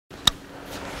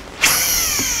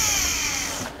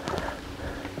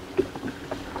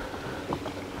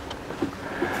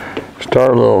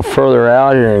Start a little further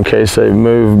out here in case they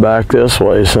move back this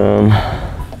way some.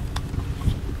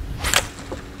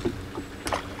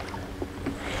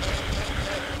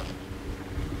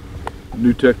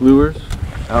 NuTech Lures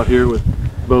out here with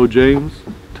Bo James,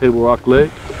 Table Rock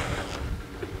Lake.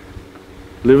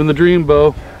 Living the dream,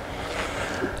 Bo.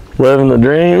 Living the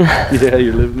dream? Yeah,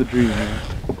 you're living the dream, man.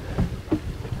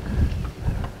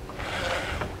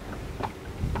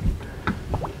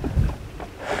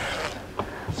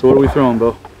 So what are we throwing,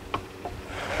 Bo?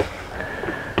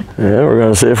 Yeah, we're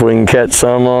going to see if we can catch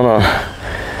some on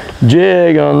a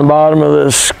jig on the bottom of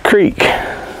this creek.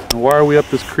 And why are we up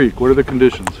this creek? What are the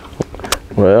conditions?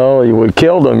 Well, we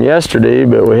killed them yesterday,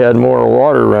 but we had more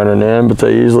water running in, but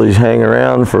they usually hang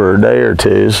around for a day or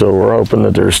two, so we're hoping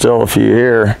that there's still a few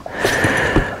here.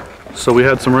 So we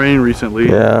had some rain recently.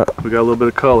 Yeah. We got a little bit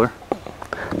of color.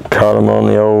 Caught them on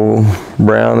the old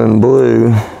brown and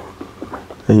blue.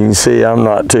 And you can see I'm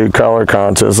not too color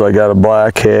conscious. I got a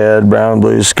black head, brown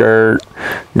blue skirt,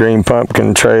 green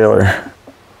pumpkin trailer.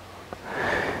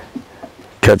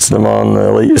 Catch them on the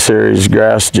Elite Series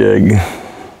Grass Jig.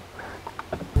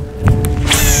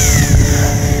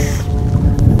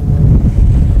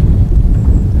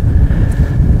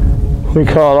 We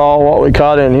caught all what we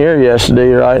caught in here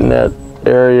yesterday, right in that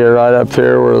area right up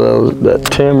there where that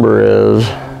timber is.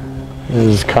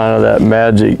 This is kind of that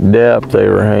magic depth they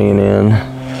were hanging in.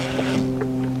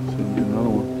 Another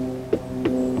one.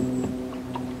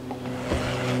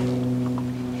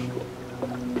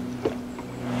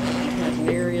 That's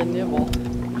nary a nibble.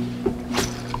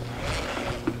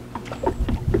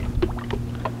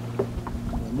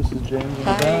 Mrs. James in the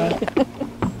Hi. back.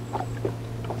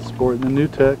 Sporting the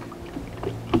NuTech.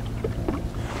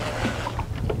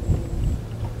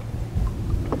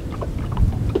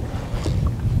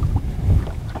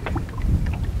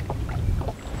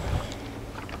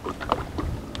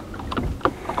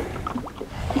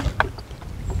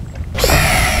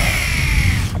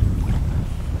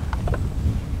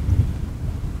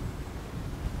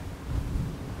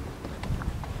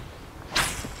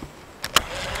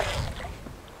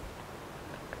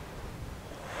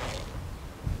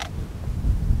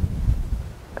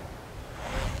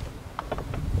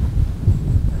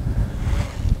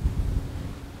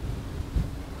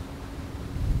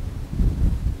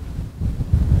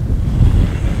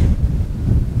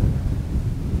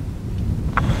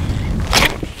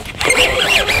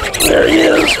 There he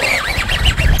is.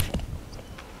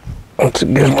 That's a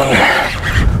good one.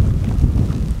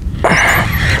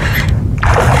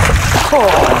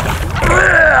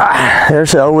 Oh.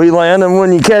 There's how we land them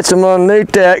when you catch them on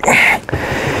NuTech.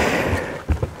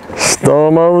 Just throw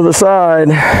them over the side.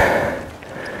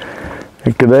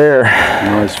 Look at there.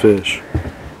 Nice fish.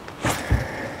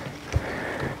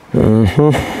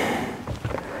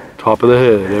 Top of the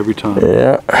head every time.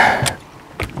 Yeah.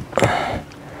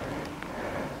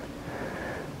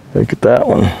 Look at that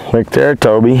one. Look there,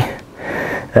 Toby.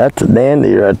 That's a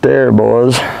dandy right there,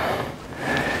 boys.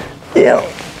 Yeah.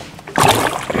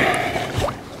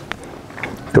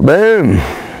 Kaboom.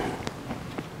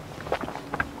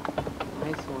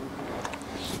 Nice one.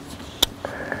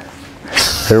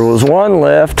 There was one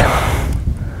left.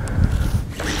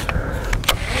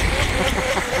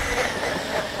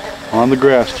 On the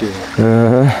grass jig.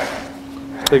 Uh-huh.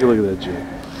 Take a look at that jig.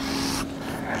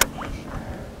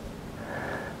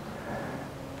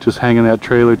 Just hanging that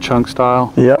trailer chunk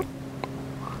style. Yep.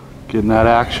 Getting that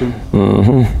action.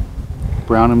 Mm-hmm.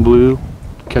 Brown and blue.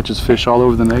 Catches fish all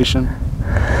over the nation.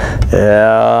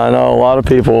 Yeah, I know a lot of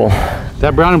people.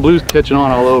 That brown and blue's catching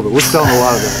on all over. We're selling a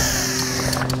lot of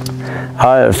that.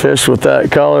 I have fished with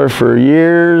that color for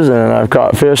years, and I've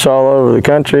caught fish all over the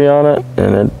country on it,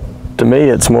 and to me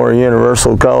it's more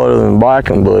universal color than black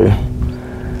and blue.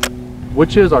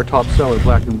 Which is our top seller,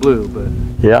 black and blue, but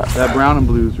yeah, that brown and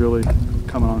blue is really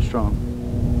coming on strong.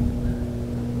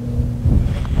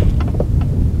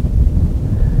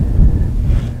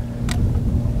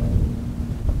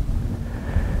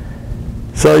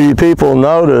 So you people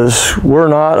notice we're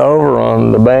not over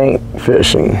on the bank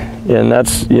fishing, and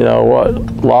that's, you know, what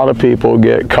a lot of people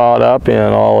get caught up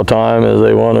in all the time is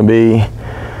they want to be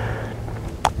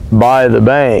by the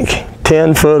bank.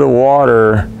 10 foot of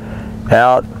water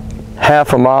out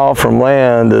half a mile from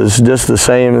land is just the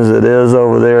same as it is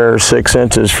over there 6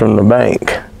 inches from the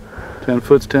bank. 10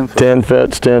 foot's 10 foot. 10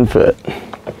 foot's 10 foot.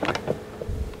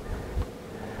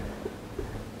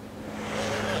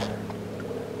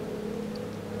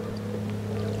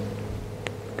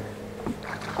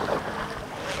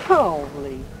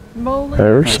 Holy moly.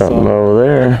 There's something over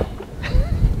there.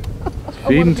 It's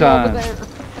feeding time. There.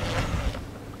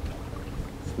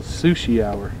 It's the sushi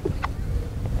hour.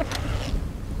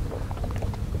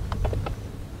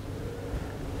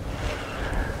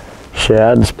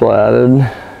 Shad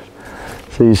splatted.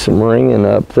 See some ringing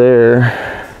up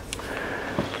there.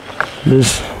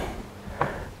 Just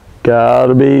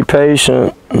gotta be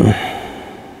patient.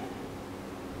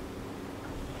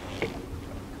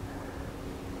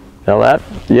 Now that,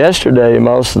 yesterday,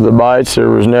 most of the bites, there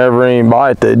was never any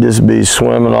bite. They'd just be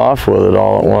swimming off with it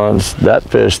all at once. That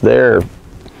fish there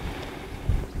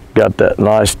got that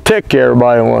nice tick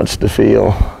everybody wants to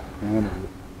feel.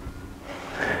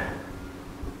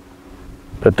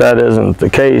 But that isn't the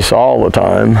case all the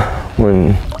time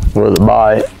when with a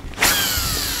bite.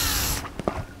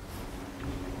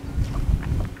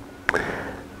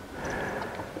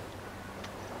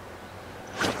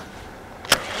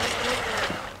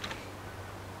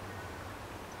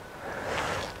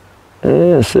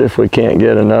 Let's see if we can't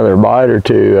get another bite or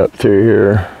two up through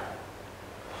here.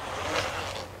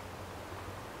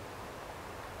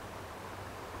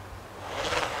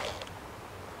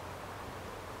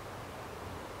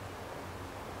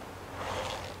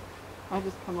 I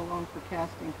just come along for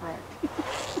casting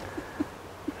practice.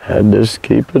 And just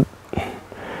keep it.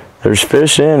 There's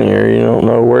fish in here. You don't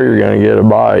know where you're going to get a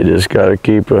bite. Just got to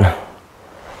keep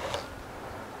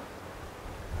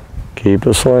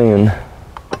a slinging.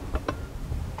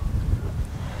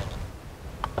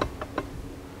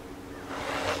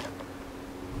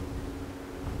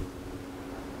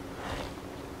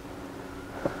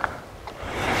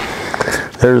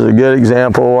 There's a good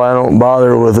example why I don't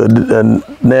bother with a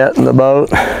net in the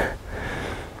boat.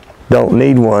 Don't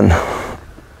need one.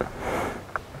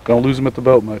 Don't lose them at the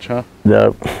boat much, huh?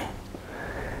 Nope.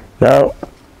 Nope.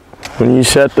 When you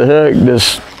set the hook,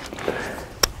 just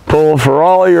pull for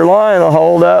all your line to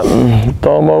hold up and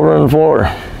throw them over on the floor.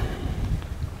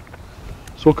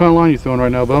 So what kind of line are you throwing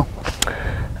right now, Bo?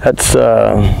 That's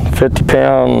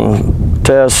 50-pound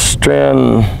test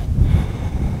strand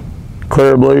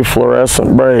clear blue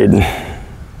fluorescent braid.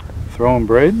 Throwing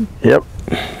braid? Yep.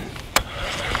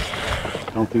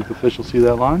 Don't think the fish will see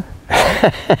that line?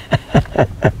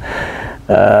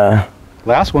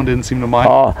 Last one didn't seem to mind.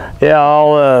 Yeah,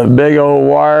 all the big old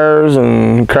wires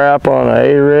and crap on an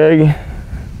A-rig.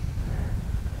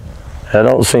 That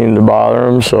don't seem to bother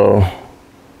them, so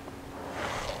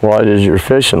why does your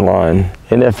fishing line?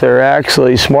 And if they're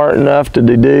actually smart enough to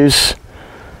deduce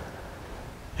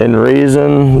and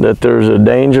reason that there's a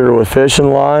danger with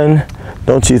fishing line,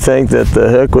 don't you think that the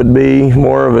hook would be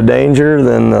more of a danger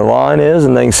than the line is?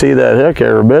 And they can see that hook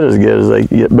every bit as good as they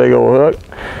get big old hook.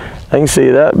 They can see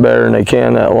that better than they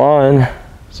can that line.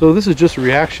 So this is just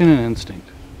reaction and instinct.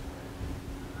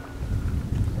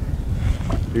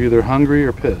 You're either hungry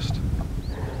or pissed.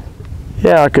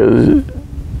 Yeah, because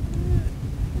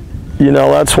you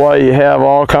know, that's why you have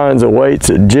all kinds of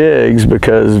weights at jigs,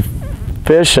 because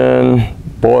fishing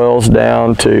boils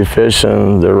down to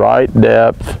fishing the right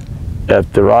depth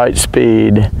at the right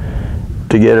speed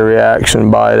to get a reaction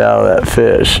bite out of that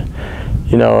fish.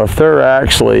 You know, if they're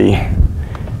actually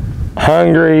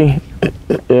hungry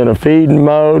in a feeding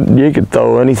mode, you could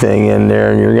throw anything in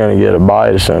there and you're going to get a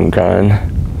bite of some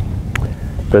kind.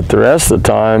 But the rest of the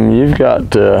time, you've got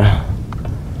to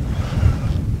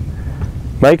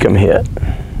make them hit.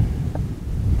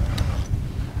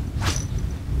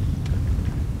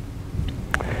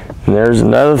 And there's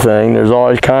another thing, there's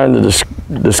always kinds of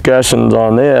discussions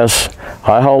on this.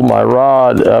 I hold my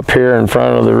rod up here in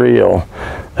front of the reel.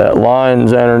 That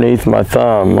line's underneath my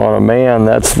thumb. On a man,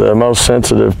 that's the most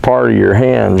sensitive part of your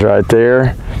hands right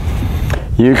there.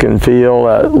 You can feel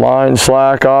that line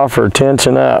slack off or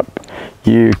tension up.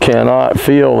 You cannot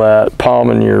feel that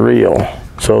palming your reel.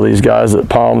 So these guys that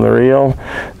palm the reel.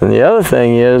 And the other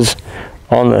thing is,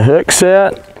 on the hook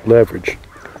set, leverage.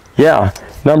 Yeah.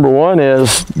 Number one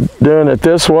is doing it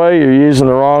this way, you're using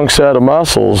the wrong set of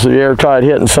muscles. If you ever tried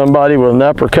hitting somebody with an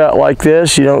uppercut like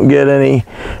this, you don't get any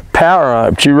power on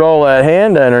it. But you roll that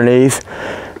hand underneath,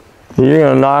 you're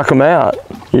going to knock them out.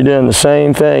 You're doing the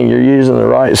same thing. You're using the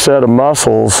right set of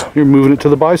muscles. You're moving it to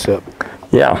the bicep.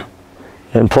 Yeah.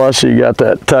 And plus you got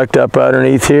that tucked up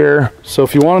underneath here. So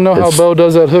if you want to know how Bo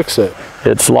does that hook set,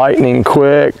 it's lightning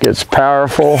quick, it's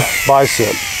powerful.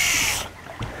 Bicep.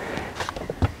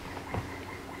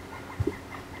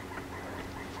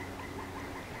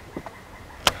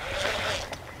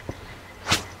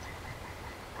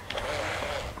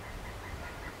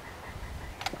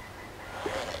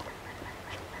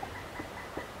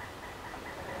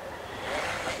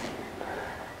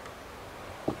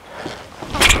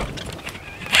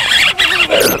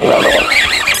 There's another one.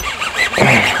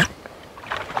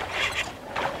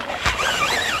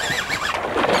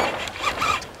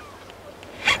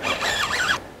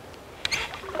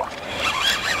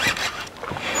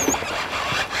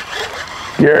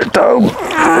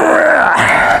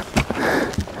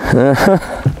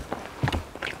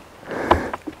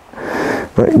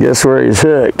 But guess where he's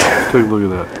hooked? Take a look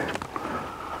at that.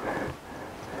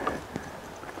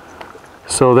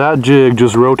 So that jig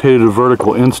just rotated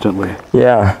vertical instantly.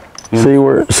 Yeah. See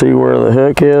where the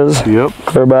hook is? Yep.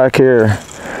 Clear back here.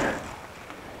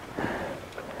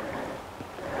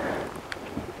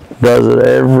 Does it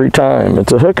every time.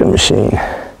 It's a hooking machine.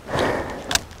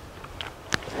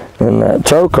 And that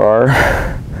Tokar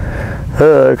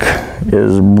hook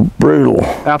is brutal.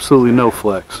 Absolutely no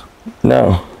flex.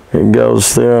 No, it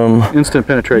goes through them. Instant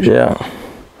penetration. Yeah.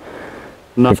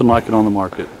 Nothing like it on the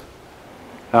market.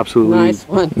 Absolutely. Nice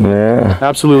one. Yeah.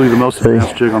 Absolutely the most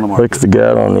advanced jig on the market. Look at the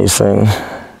gut on these things.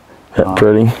 That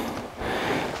pretty.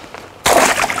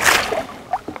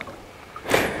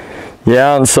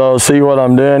 Yeah, and so see what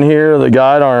I'm doing here? The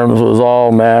guide arms was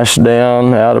all mashed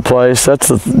down, out of place. That's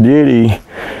the beauty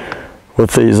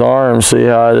with these arms. See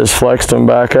how I just flexed them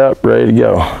back up, ready to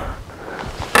go.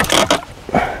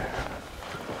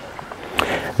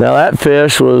 Now that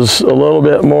fish was a little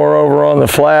bit more over on the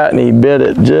flat and he bit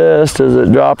it just as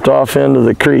it dropped off into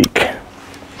the creek.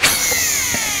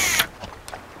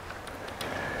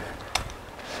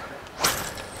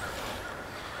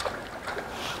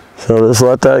 So just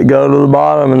let that go to the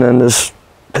bottom and then just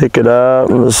pick it up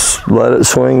and just let it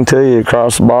swing to you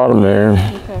across the bottom there.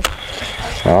 Okay.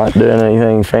 Not doing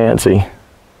anything fancy.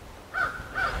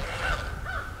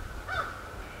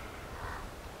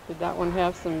 Did that one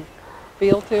have some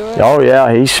feel to it? Oh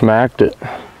yeah, he smacked it.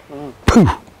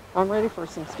 I'm ready for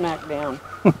some smackdown.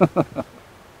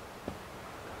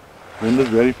 Linda's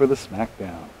ready for the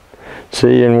smackdown.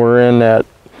 See, and we're in that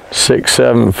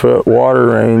 6-7 foot water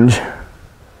range.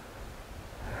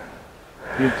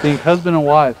 You'd think husband and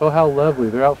wife, oh how lovely,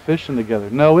 they're out fishing together.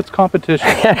 No, it's competition.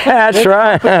 That's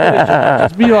right.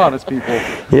 Let's be honest, people.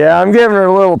 Yeah, I'm giving her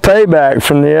a little payback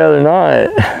from the other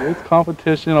night. It's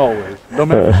competition always. No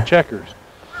matter if it's checkers.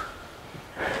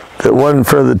 If it wasn't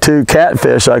for the 2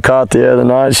 catfish I caught the other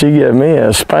night, she'd give me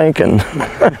a spanking.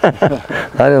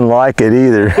 I didn't like it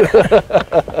either.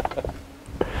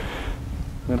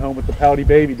 Went home with the pouty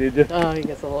baby, did you? Oh, he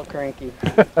gets a little cranky.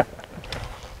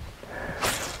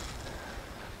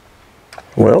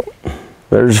 Well,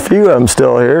 there's a few of them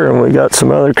still here, and we got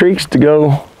some other creeks to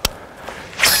go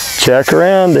check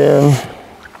around in.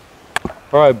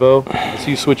 All right, Bo. I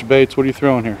see you switch baits. What are you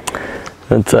throwing here?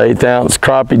 It's an 1/8 ounce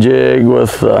crappie jig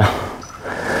with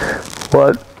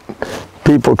what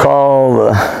people call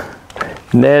the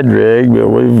Ned rig, but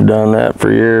we've done that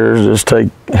for years. Just take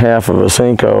half of a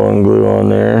Cinco and glue on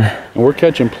there. And we're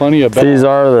catching plenty of bass. These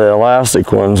are the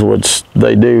elastic ones, which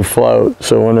they do float.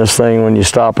 So when you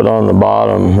stop it on the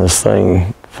bottom, this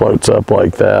thing floats up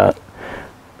like that.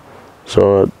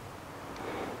 So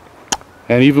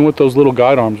and even with those little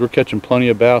guide arms, we're catching plenty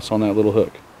of bass on that little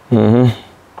hook.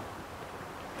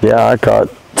 Yeah, I caught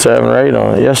 7 or 8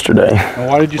 on it yesterday. And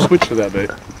why did you switch to that bait?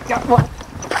 Got one.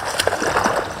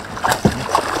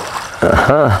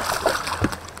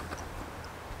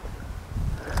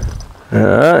 All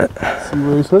right. See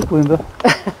where he's hooked, Linda.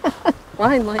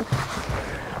 Finally.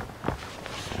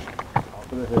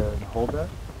 Top of the head. Hold that.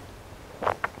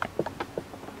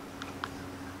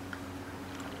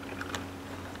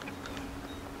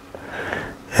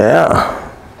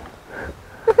 Yeah.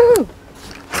 Woohoo!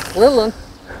 Little one.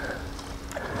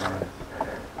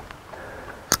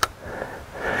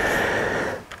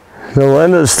 The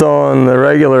Linda's throwing the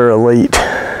regular elite.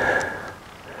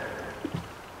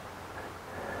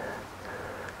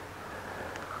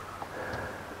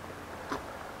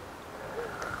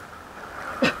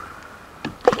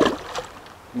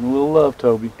 And a little love,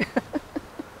 Toby.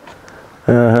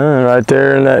 Right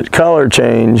there in that color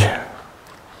change.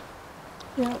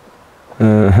 Yep.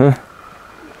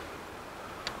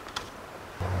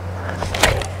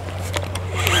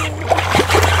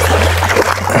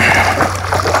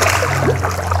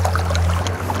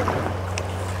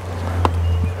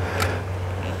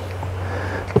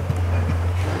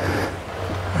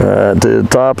 Right to the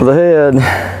top of the head.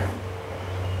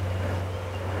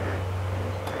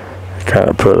 Kind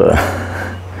of put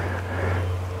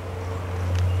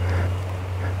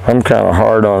I'm kind of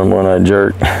hard on them when I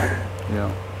jerk.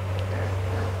 Yeah.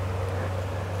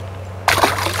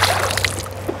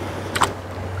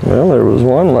 Well, there was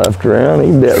one left around.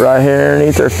 He bit right here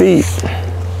underneath their feet.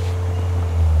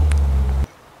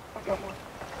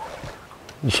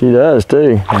 She does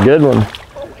too. Good one.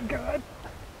 Oh my God.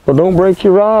 Well, don't break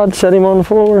your rod. Set him on the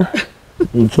floor.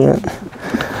 You can't.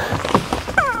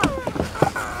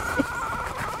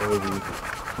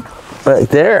 Right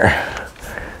there.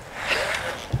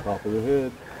 Top of the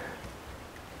head.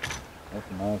 That's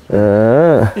a nice one.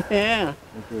 Yeah.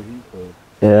 That's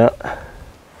Yeah.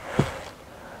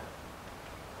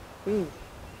 Ooh,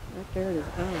 right there it is.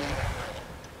 Oh.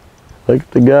 Look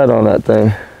at the gut on that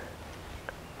thing.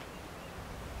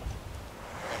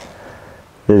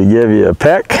 Did he give you a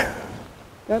peck?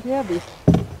 Got heavy.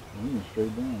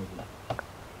 Straight down.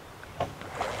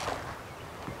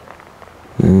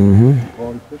 Mm-hmm.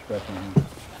 Quality fish back in here.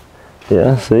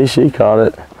 Yeah, see, she caught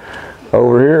it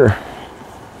over here.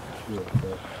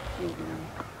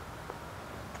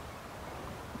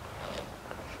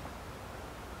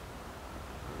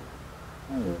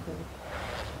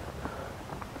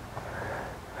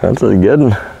 That's a good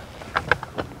one.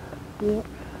 Yep.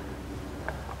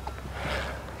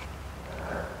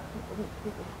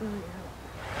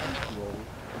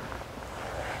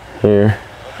 Here.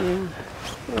 Yeah.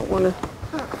 I don't want to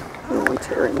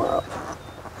tear him up.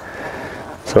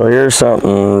 So here's something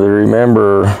to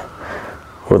remember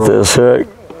with this hook.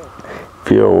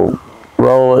 If you'll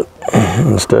roll it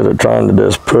instead of trying to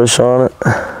just push on it.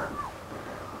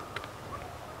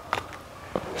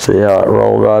 See how it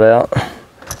rolled right out?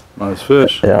 Nice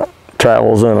fish. Yeah,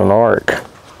 travels in an arc.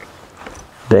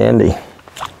 Dandy.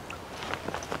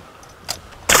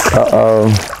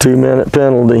 Uh-oh, 2-minute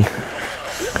penalty.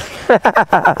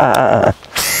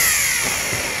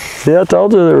 See, I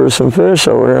told you there was some fish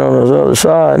over here on this other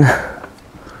side.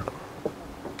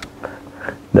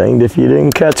 Danged if you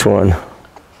didn't catch one.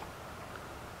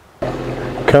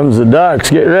 Comes the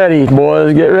ducks. Get ready,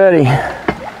 boys, get ready.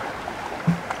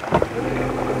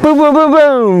 Boom, boom, boom,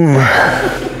 boom.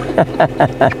 You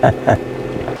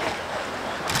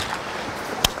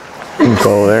can go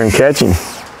over there and catch him. I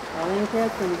didn't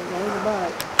catch him, but there's a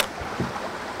bite.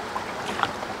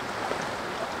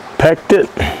 Pecked it.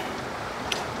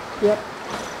 Yep.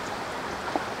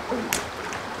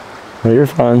 Well, you're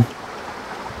fine.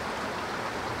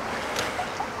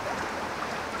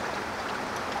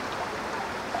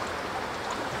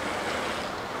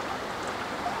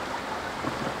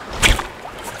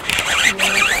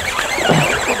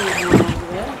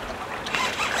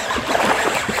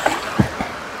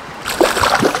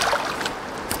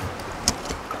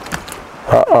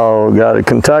 Uh-oh, got a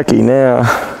Kentucky now.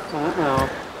 Uh-oh.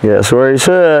 Guess where he's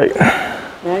hooked?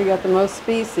 Now you got the most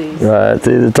species. Right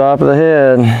through the top of the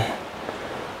head.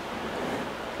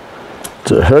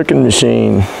 It's a hooking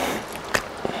machine.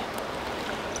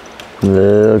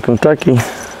 Little Kentucky.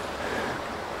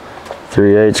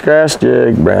 3/8 grass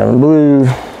jig, brown and blue.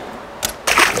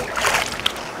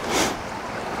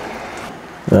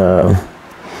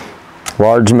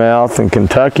 Largemouth and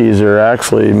Kentuckys are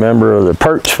actually a member of the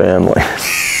perch family.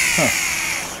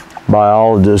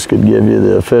 Biologists could give you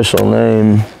the official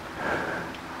name.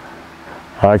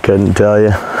 I couldn't tell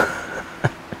you.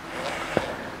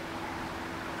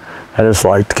 I just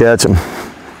like to catch them.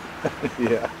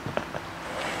 Yeah.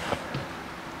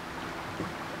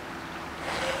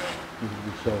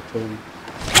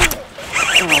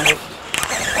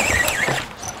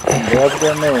 What's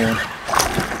their name?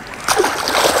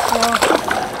 Well,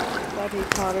 glad he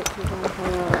caught it.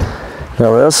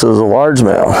 Now this is a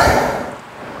largemouth.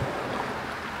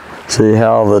 See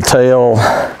how the tail,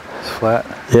 It's flat.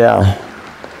 yeah,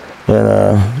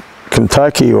 and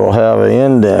Kentucky will have an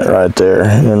indent right there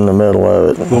in the middle of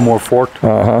it. A little more forked.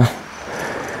 Uh-huh.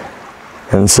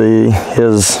 And see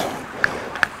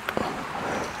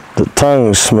the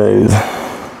tongue's smooth.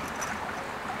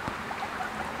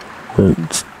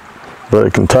 But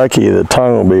at Kentucky, the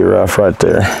tongue will be rough right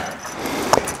there.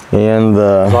 And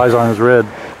His eyes aren't as red.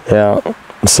 yeah,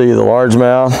 see the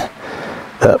largemouth?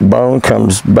 That bone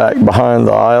comes back behind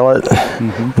the eyelet.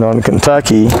 And on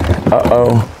Kentucky,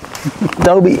 uh-oh,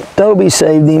 Dobie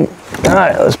saved him. All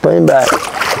right, let's put him back.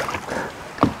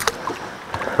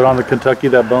 Put on the Kentucky,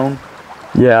 that bone.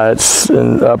 Yeah, it's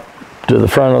up to the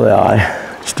front of the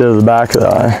eye, instead of the back of the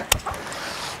eye.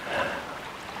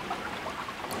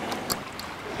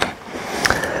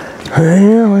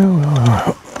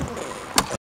 Well.